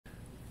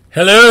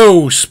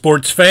Hello,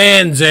 sports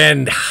fans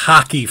and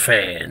hockey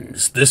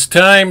fans. This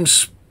time,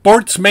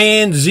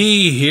 Sportsman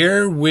Z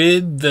here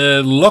with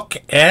a look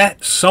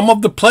at some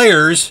of the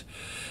players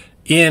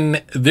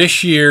in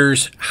this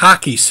year's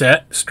hockey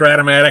set,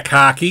 Strat-O-Matic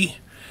Hockey.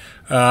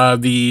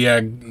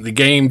 The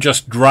game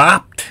just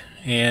dropped,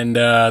 and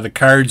the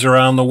cards are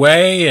on the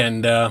way,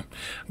 and I'm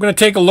going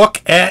to take a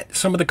look at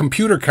some of the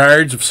computer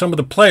cards of some of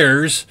the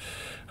players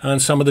on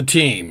some of the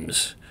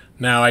teams.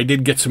 Now, I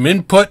did get some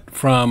input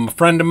from a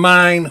friend of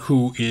mine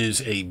who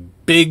is a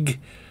big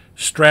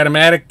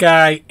Strat-O-Matic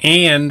guy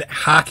and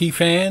hockey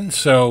fan,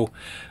 so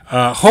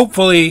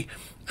hopefully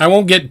I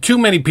won't get too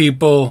many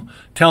people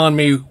telling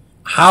me,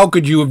 how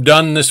could you have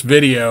done this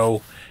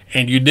video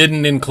and you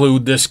didn't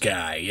include this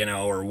guy, you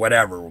know, or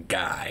whatever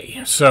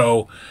guy.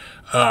 So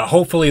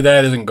hopefully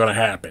that isn't going to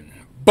happen.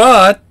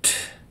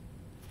 But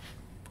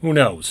who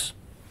knows?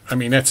 I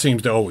mean, that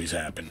seems to always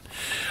happen.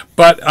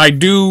 But I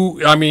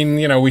mean,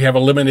 you know, we have a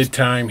limited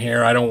time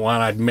here. I don't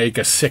want to make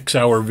a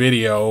 6-hour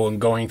video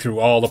and going through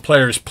all the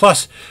players.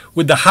 Plus,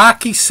 with the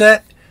hockey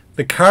set,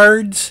 the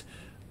cards,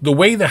 the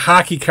way the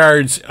hockey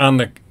cards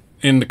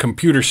in the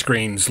computer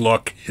screens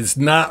look is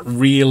not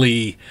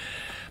really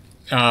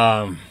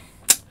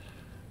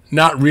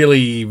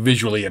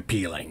visually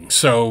appealing.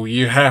 So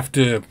you have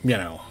to, you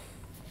know,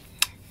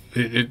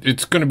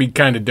 it's going to be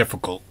kind of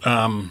difficult.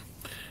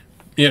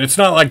 It's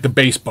not like the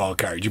baseball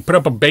cards. You put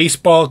up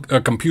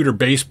a computer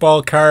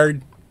baseball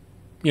card,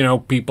 you know,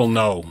 people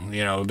know,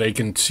 you know, they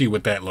can see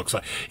what that looks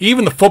like.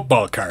 Even the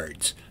football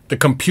cards, the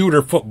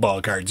computer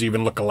football cards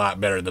even look a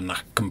lot better than the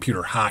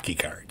computer hockey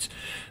cards.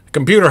 The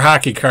computer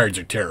hockey cards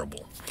are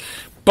terrible.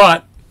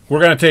 But we're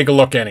going to take a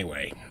look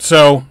anyway.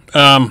 So,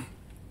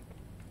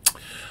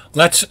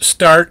 let's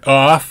start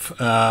off,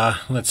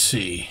 let's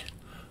see.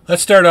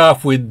 Let's start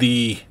off with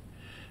the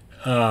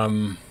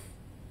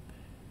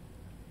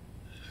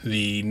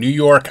New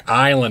York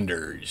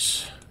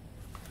Islanders,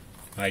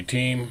 my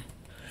team.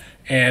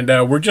 And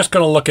we're just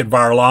going to look at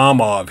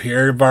Varlamov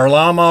here.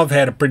 Varlamov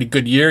had a pretty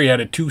good year. He had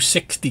a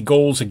 .260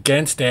 goals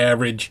against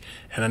average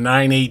and a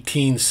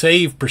 .918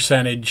 save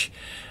percentage.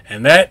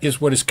 And that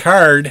is what his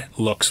card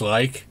looks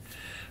like.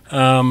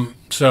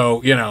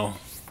 So, you know,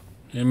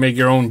 you make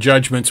your own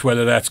judgments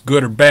whether that's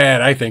good or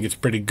bad. I think it's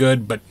pretty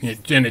good, but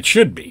it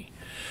should be.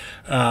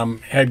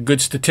 Had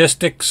good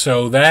statistics,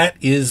 so that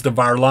is the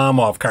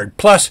Varlamov card.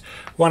 Plus,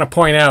 I want to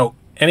point out,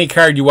 any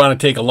card you want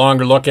to take a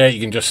longer look at, you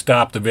can just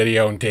stop the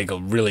video and take a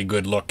really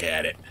good look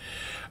at it.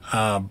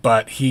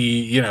 But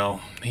he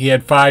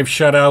had 5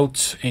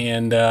 shutouts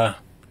and a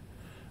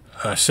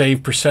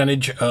save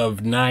percentage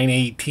of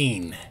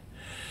 .918.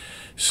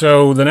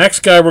 So the next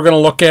guy we're going to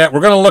look at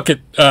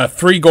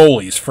 3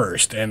 goalies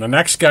first. And the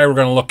next guy we're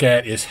going to look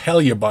at is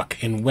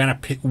Hellebuyck in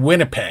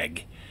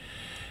Winnipeg.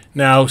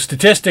 Now,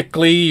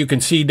 statistically, you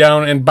can see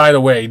down, and by the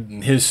way,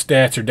 his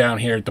stats are down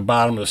here at the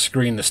bottom of the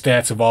screen. The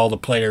stats of all the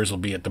players will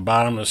be at the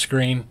bottom of the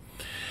screen.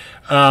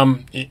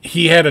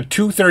 He had a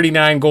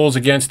 .239 goals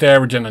against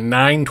average and a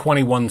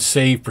 .921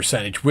 save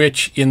percentage,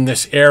 which in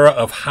this era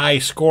of high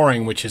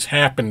scoring, which has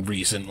happened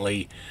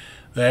recently,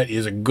 that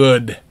is a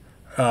good,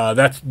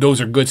 those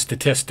are good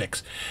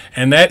statistics.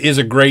 And that is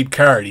a great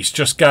card. He's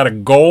just got a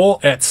goal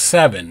at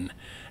 7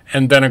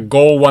 and then a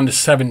goal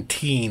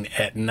 1-17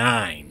 at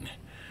 9.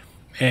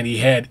 And he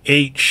had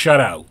 8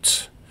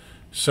 shutouts.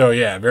 So,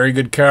 yeah, very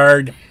good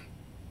card.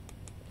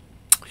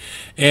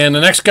 And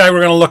the next guy we're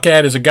going to look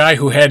at is a guy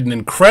who had an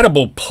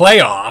incredible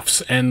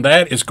playoffs, and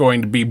that is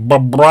going to be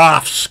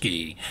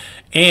Bobrovsky.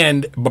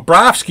 And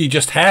Bobrovsky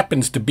just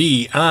happens to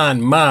be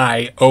on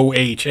my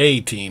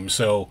OHA team,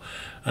 so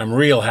I'm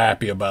real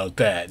happy about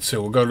that.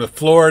 So we'll go to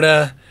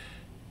Florida,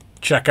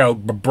 check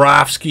out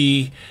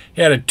Bobrovsky.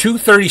 He had a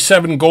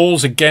 .237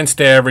 goals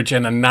against average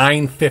and a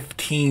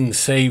 .915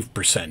 save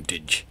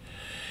percentage.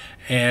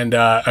 And,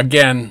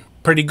 again,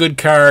 pretty good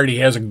card. He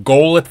has a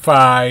goal at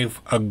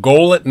 5, a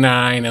goal at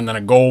 9, and then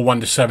a goal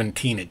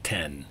 1-17 at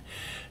 10.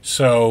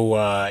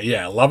 So,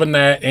 yeah, loving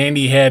that. And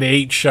he had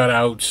 8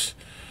 shutouts.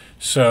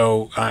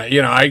 So,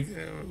 you know, I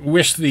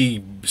wish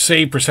the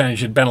save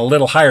percentage had been a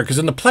little higher. Because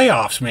in the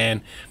playoffs,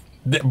 man,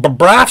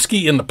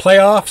 Bobrovsky in the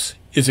playoffs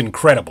is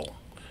incredible.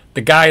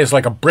 The guy is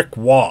like a brick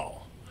wall.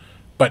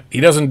 But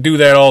he doesn't do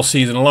that all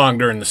season long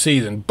during the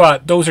season.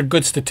 But those are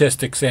good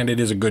statistics, and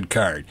it is a good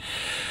card.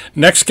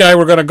 Next guy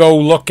we're going to go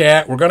look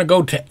at, we're going to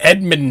go to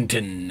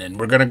Edmonton. And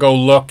we're going to go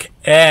look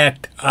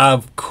at,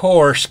 of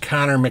course,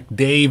 Connor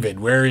McDavid.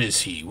 Where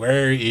is he?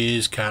 Where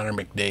is Connor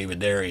McDavid?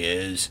 There he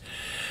is.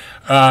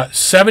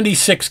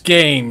 76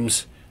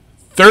 games,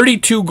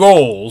 32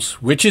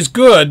 goals, which is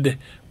good,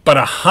 but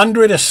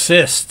 100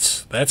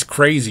 assists. That's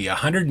crazy.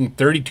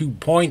 132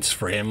 points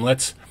for him.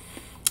 Let's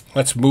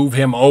move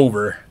him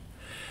over.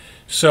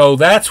 So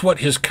that's what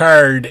his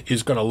card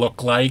is going to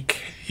look like.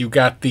 You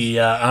got the,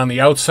 on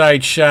the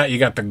outside shot, you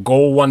got the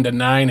goal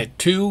 1-9 at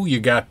 2. You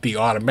got the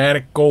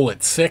automatic goal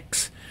at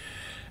 6.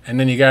 And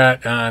then you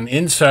got, on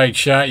inside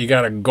shot, you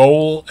got a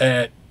goal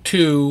at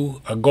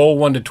 2, a goal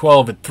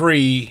 1-12 at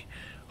 3,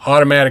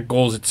 Automatic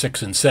goals at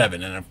 6 and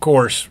 7. And, of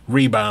course,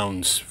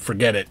 rebounds,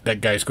 forget it.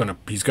 That guy's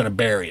he's going to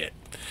bury it.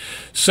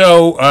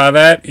 So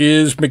that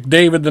is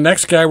McDavid. The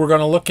next guy we're going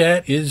to look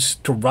at is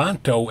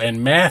Toronto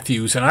and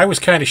Matthews. And I was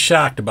kind of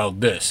shocked about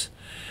this.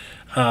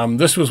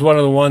 This was one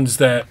of the ones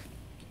that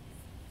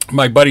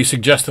my buddy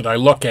suggested I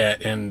look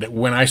at, and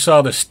when I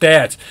saw the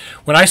stats,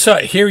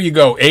 here you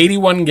go,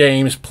 81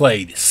 games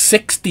played,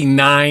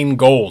 69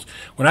 goals.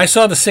 When I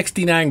saw the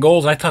 69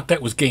 goals, I thought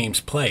that was games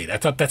played. I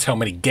thought that's how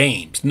many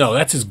games. No,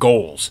 that's his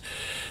goals.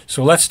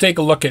 So let's take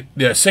a look at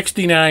the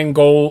 69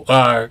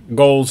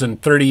 goals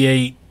and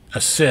 38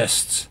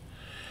 assists.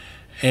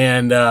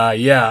 And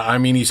yeah, I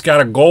mean, he's got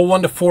a goal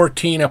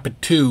 1-14 up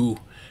at 2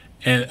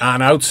 and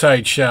on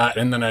outside shot,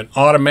 and then an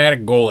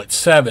automatic goal at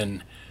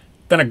 7.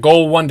 Then a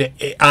goal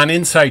on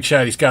inside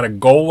shot, he's got a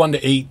goal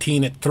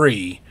 1-18 at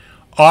 3.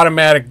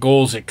 Automatic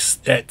goals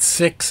at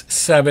 6,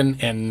 7,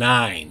 and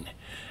 9.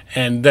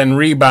 And then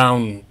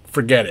rebound,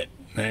 forget it.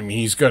 I mean,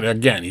 he's going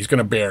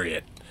to bury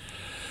it.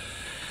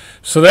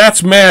 So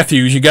that's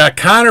Matthews. You got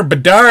Connor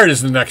Bedard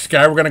is the next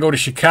guy. We're going to go to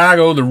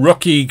Chicago, the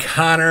rookie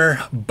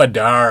Connor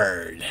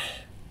Bedard.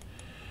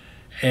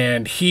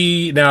 And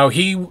he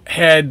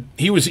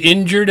was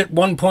injured at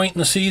one point in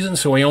the season,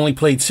 so he only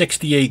played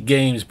 68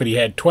 games, but he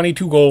had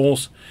 22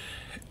 goals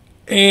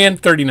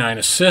and 39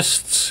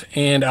 assists,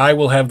 and I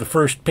will have the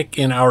first pick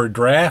in our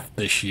draft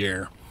this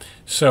year.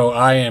 So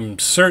I am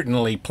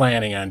certainly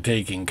planning on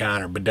taking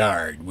Connor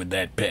Bedard with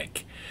that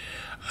pick.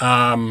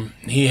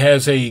 He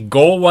has a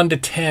goal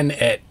 1-10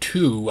 at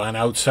 2 on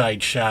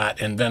outside shot,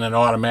 and then an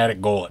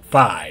automatic goal at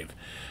 5.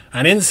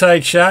 On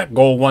inside shot,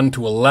 goal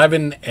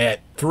 1-11 at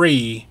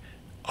 3.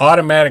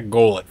 Automatic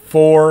goal at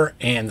 4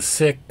 and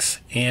 6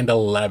 and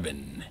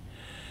 11.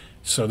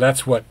 So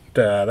that's what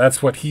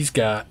he's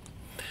got.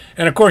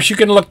 And of course, you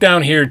can look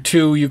down here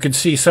too. You can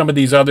see some of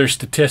these other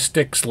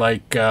statistics,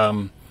 like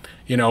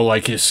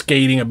like his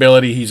skating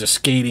ability. He's a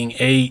skating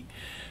 8.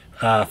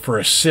 For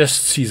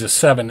assists, he's a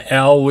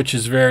 7L, which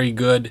is very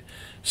good.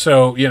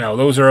 So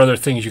those are other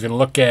things you can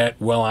look at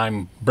while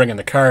I'm bringing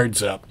the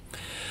cards up.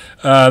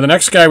 The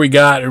next guy we're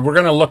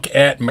going to look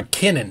at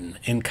McKinnon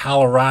in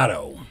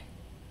Colorado.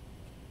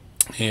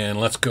 And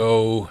let's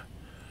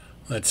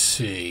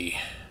see.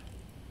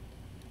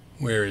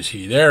 Where is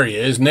he? There he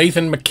is,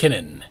 Nathan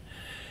McKinnon.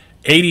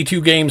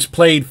 82 games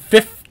played,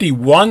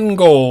 51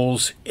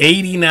 goals,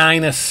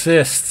 89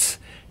 assists.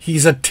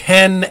 He's a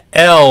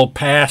 10L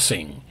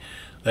passing.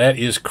 That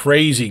is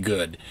crazy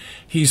good.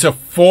 He's a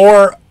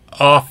 4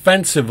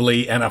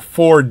 offensively and a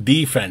 4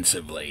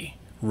 defensively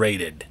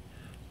rated.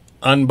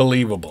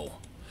 Unbelievable.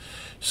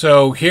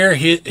 So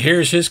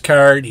here's his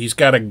card. He's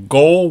got a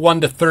goal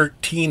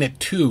 1-13 at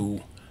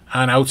 2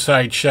 on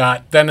outside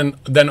shot, then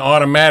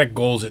automatic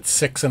goals at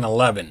 6 and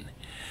 11.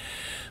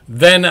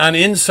 Then on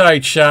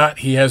inside shot,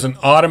 he has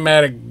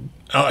automatic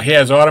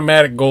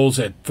goals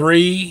at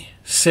 3,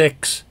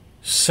 6,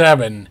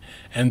 7,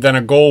 and then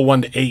a goal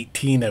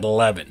 1-18 at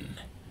 11.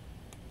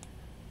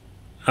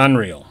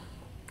 Unreal.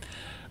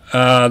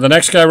 The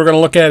next guy we're going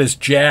to look at is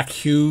Jack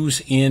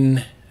Hughes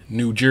in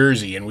New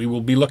Jersey, and we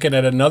will be looking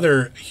at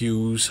another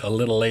Hughes a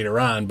little later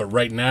on, but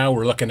right now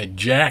we're looking at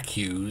Jack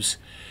Hughes.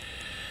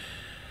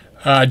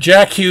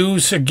 Jack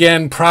Hughes,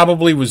 again,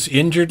 probably was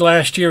injured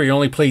last year. He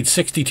only played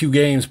 62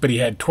 games, but he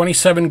had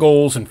 27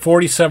 goals and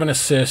 47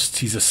 assists.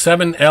 He's a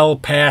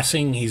 7L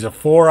passing. He's a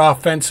 4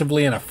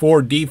 offensively and a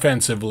 4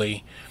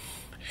 defensively.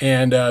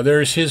 And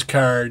there's his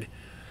card.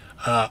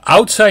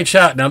 Outside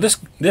shot. Now, this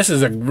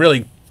is a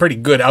really pretty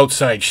good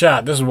outside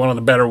shot. This is one of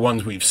the better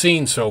ones we've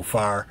seen so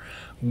far.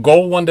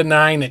 Goal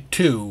 1-9 at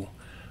 2.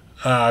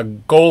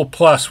 Goal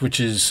plus,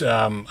 which is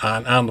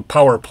on the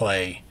power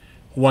play,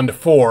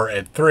 1-4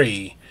 at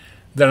 3.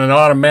 Then an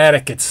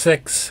automatic at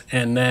 6,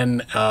 and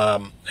then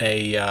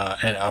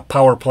a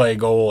power play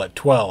goal at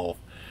 12.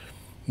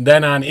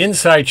 Then on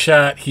inside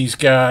shot, he's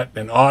got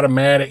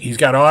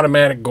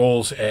automatic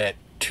goals at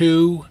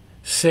 2,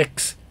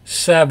 6,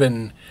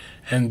 7,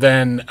 and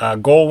then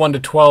goal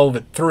 1-12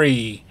 at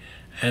 3,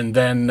 and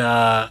then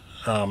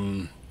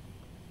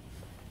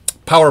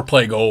power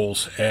play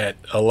goals at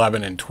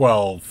 11 and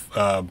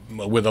 12,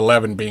 with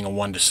 11 being a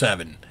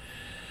 1-7.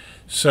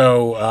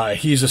 So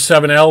he's a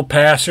 7L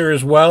passer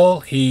as well.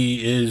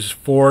 He is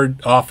 4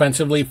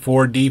 offensively,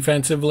 4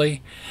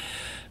 defensively.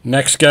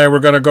 Next guy we're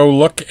going to go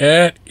look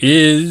at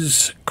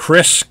is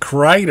Chris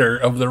Kreider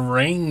of the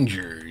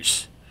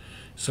Rangers.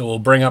 So we'll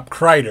bring up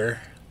Kreider.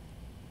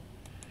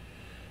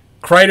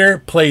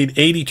 Kreider played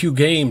 82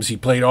 games. He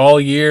played all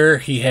year.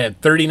 He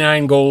had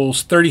 39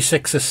 goals,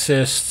 36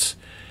 assists.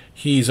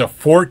 He's a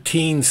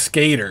 14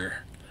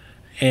 skater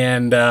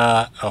and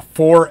a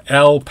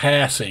 4L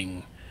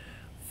passing.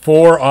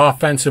 4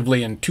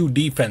 offensively and 2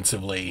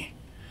 defensively.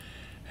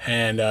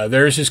 And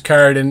there's his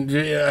card. And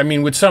I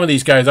mean, with some of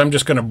these guys, I'm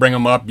just going to bring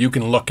them up. You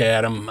can look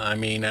at them. I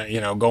mean,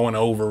 going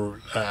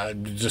over,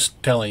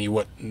 just telling you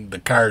what the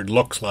card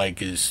looks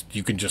like is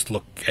you can just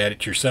look at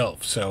it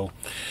yourself. So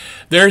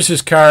there's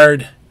his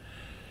card.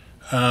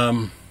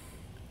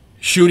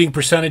 Shooting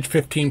percentage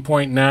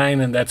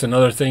 15.9, and that's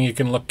another thing you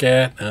can look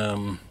at.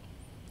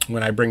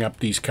 when I bring up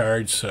these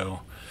cards.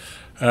 So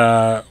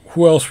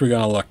who else we're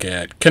going to look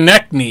at?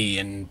 Konechny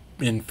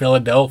in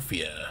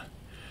Philadelphia.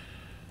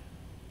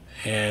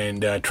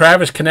 And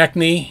Travis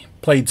Konechny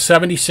played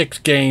 76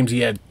 games.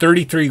 He had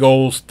 33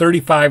 goals,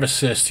 35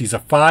 assists. He's a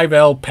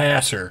 5L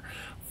passer,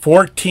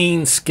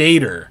 14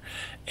 skater.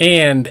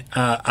 And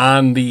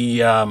on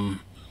the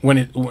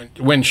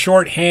when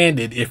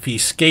shorthanded, if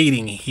he's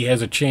skating, he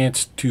has a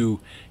chance to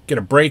get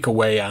a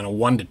breakaway on a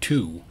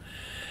 1-2.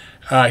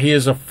 He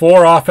is a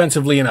 4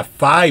 offensively and a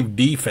 5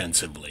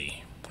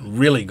 defensively.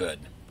 Really good.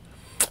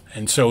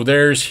 And so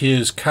there's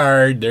his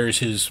card.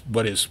 There's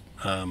what his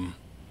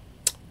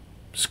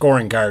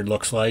scoring card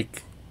looks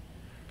like.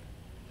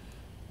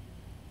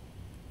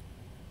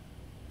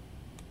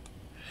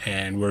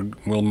 And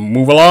we'll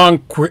move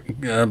along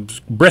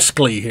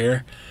briskly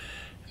here.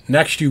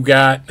 Next, you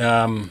got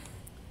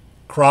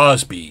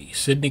Crosby,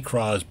 Sidney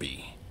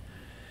Crosby.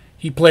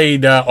 He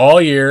played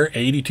all year,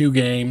 82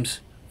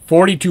 games,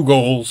 42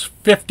 goals,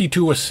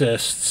 52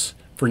 assists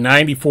for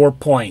 94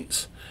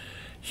 points.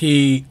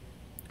 He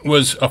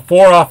was a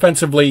 4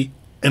 offensively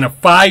and a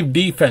 5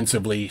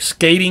 defensively,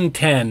 skating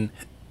 10,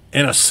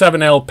 and a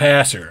 7L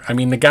passer. I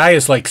mean, the guy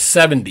is like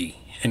 70,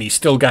 and he's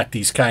still got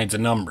these kinds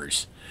of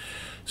numbers.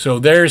 So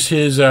there's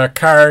his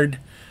card.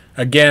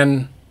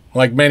 Again,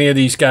 like many of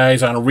these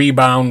guys, on a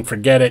rebound,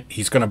 forget it.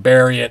 He's going to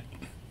bury it.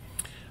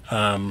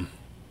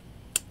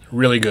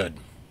 Really good.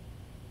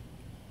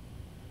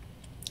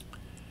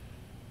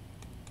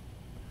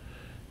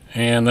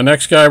 And the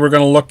next guy we're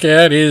going to look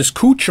at is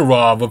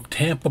Kucherov of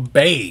Tampa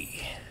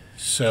Bay.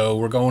 So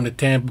we're going to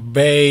Tampa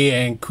Bay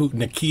and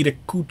Nikita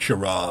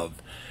Kucherov.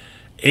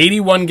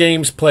 81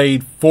 games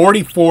played,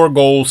 44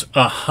 goals,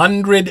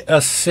 100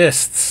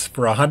 assists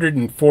for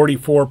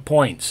 144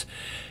 points.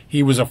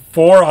 He was a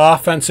 4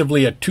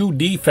 offensively, a 2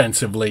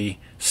 defensively,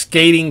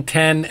 skating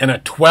 10, and a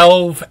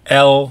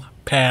 12L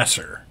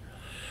passer.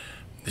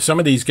 Some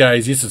of these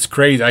guys, this is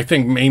crazy. I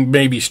think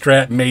maybe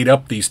Strat made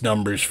up these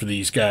numbers for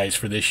these guys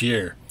for this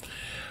year.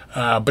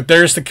 But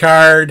there's the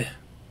card.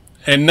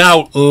 And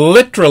now,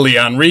 literally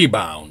on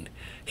rebound,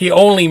 he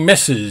only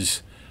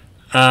misses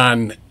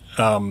on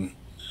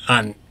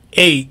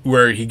 8,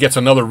 where he gets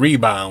another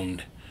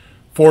rebound,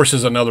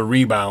 forces another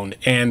rebound,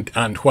 and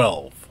on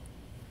 12.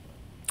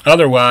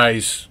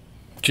 Otherwise,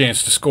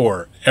 chance to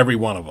score every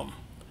one of them.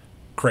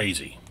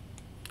 Crazy.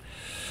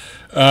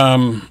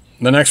 The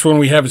next one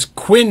we have is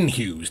Quinn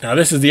Hughes. Now,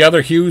 this is the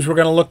other Hughes we're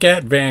going to look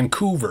at,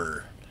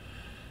 Vancouver.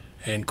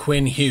 And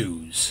Quinn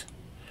Hughes.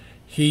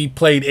 He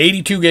played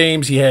 82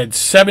 games. He had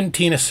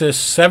 17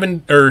 assists,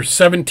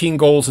 17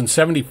 goals, and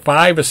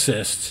 75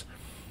 assists.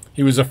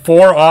 He was a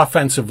 4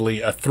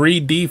 offensively, a 3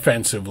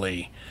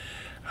 defensively,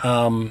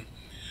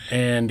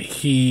 and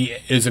he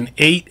is an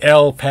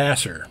 8L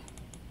passer.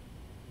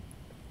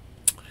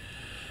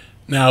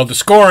 Now, the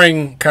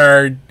scoring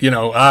card,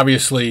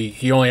 obviously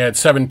he only had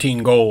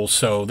 17 goals,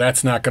 so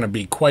that's not going to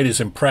be quite as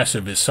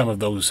impressive as some of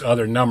those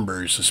other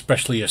numbers,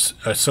 especially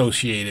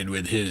associated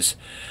with his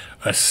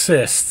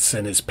assists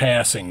and his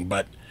passing.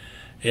 But,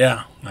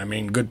 yeah, I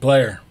mean, good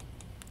player.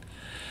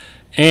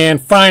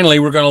 And finally,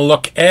 we're going to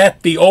look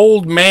at the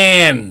old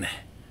man.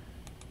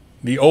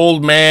 The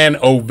old man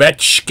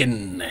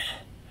Ovechkin.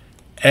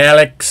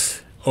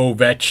 Alex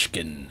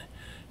Ovechkin.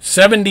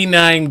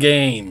 79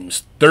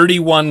 games,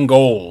 31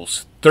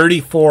 goals,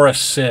 34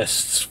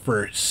 assists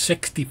for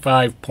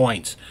 65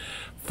 points.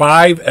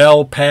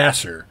 5L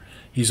passer.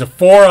 He's a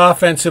 4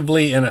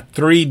 offensively and a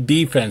 3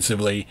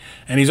 defensively.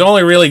 And he's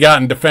only really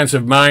gotten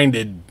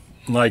defensive-minded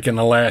like in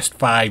the last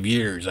 5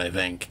 years, I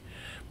think.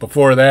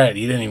 Before that,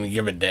 he didn't even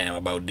give a damn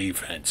about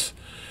defense.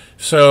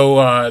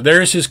 So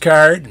there's his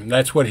card.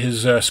 That's what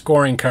his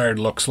scoring card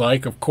looks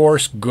like. Of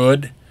course,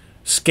 good.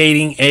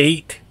 Skating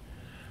 8.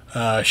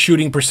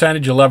 Shooting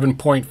percentage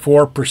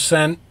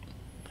 11.4%.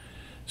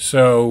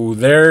 So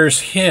there's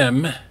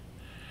him.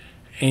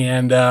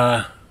 And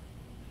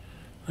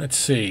let's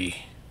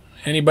see.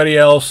 Anybody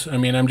else? I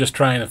mean, I'm just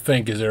trying to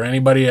think. Is there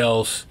anybody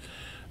else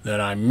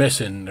that I'm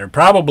missing? There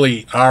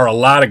probably are a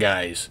lot of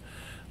guys.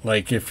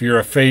 Like if you're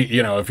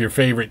if your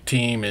favorite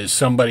team is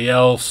somebody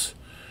else.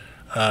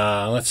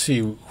 Let's see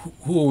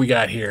who we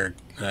got here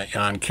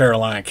on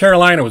Carolina.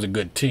 Carolina was a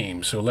good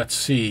team, so let's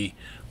see.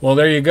 Well,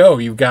 there you go.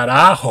 You've got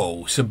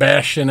Aho,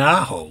 Sebastian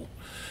Aho.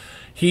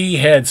 He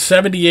had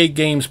 78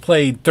 games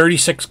played,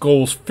 36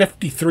 goals,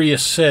 53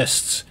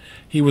 assists.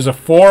 He was a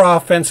 4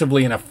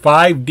 offensively and a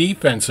 5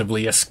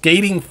 defensively, a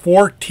skating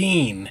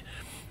 14,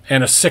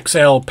 and a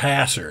 6L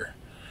passer.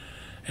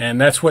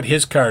 And that's what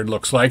his card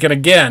looks like. And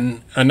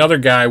again, another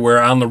guy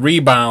where on the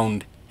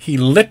rebound, he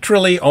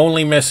literally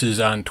only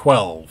misses on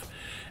 12.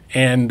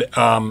 And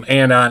on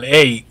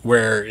 8,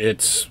 where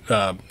it's,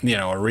 a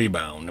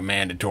rebound, a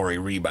mandatory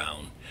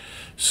rebound.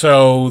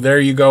 So there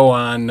you go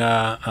on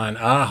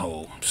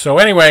Aho. So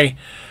anyway,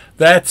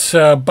 that's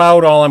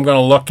about all I'm going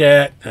to look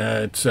at.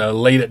 It's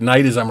late at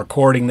night as I'm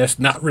recording this.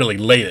 Not really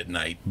late at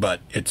night,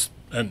 but it's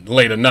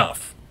late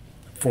enough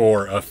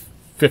for a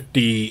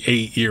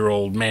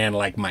 58-year-old man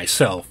like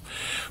myself.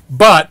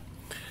 But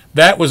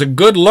that was a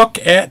good look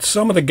at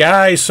some of the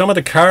guys, some of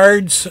the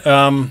cards.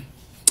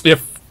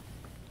 If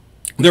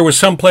there was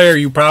some player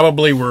you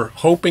probably were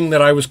hoping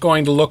that I was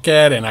going to look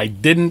at and I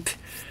didn't,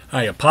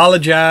 I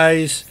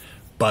apologize.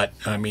 But,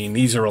 I mean,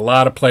 these are a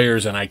lot of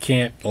players, and I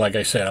can't, like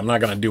I said, I'm not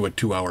going to do a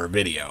 2-hour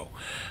video.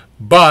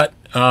 But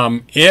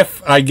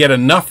if I get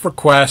enough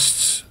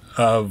requests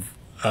of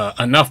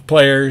enough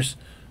players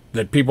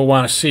that people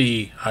want to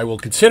see, I will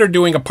consider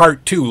doing a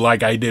part 2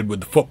 like I did with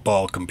the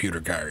football computer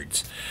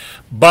cards.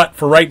 But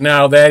for right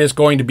now, that is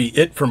going to be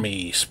it for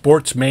me.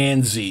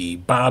 Sportsman Z,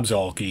 Bob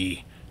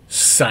Zolke,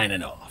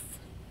 signing off.